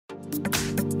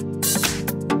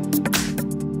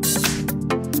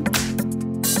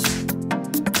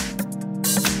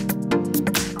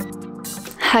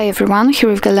Hi everyone, here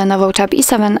with the LENOVO Tab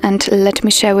E7, and let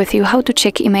me share with you how to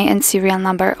check IMEI and serial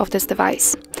number of this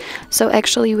device. So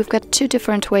actually we've got two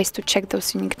different ways to check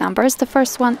those unique numbers. The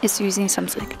first one is using some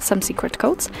secret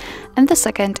codes, and the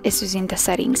second is using the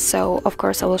settings. So of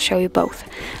course I will show you both.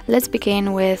 Let's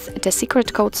begin with the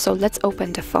secret code. So let's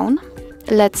open the phone.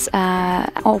 Let's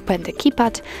open the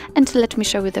keypad, and let me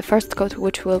show you the first code,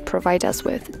 which will provide us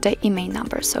with the IMEI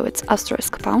number. So it's *#, 06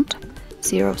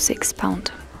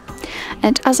 £.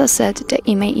 And as I said, the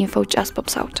IMEI info just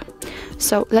pops out.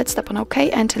 So let's tap on OK,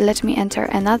 and let me enter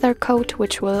another code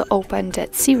which will open the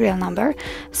serial number.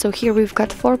 So here we've got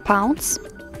 £4,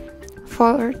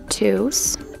 4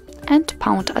 2s and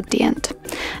pound at the end.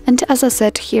 And as I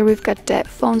said, here we've got the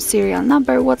phone serial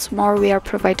number. What's more, we are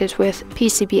provided with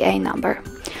PCBA number.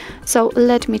 So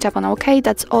let me tap on OK.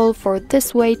 That's all for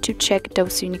this way to check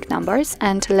those unique numbers.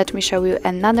 And let me show you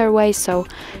another way. So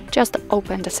just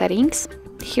open the settings.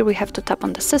 Here we have to tap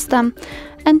on the system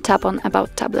and tap on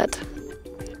about tablet.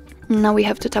 Now we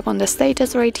have to tap on the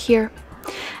status right here.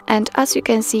 And as you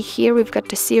can see here, we've got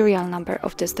the serial number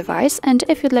of this device. And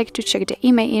if you'd like to check the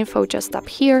IMEI info, just tap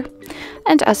here.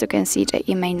 And as you can see, the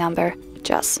IMEI number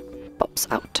just pops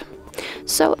out.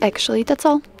 So actually that's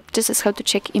all. This is how to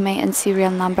check IMEI and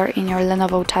serial number in your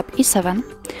LENOVO Tab E7.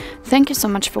 Thank you so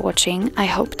much for watching. I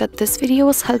hope that this video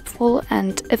was helpful,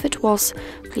 and if it was,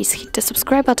 please hit the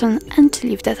subscribe button and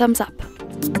leave the thumbs up.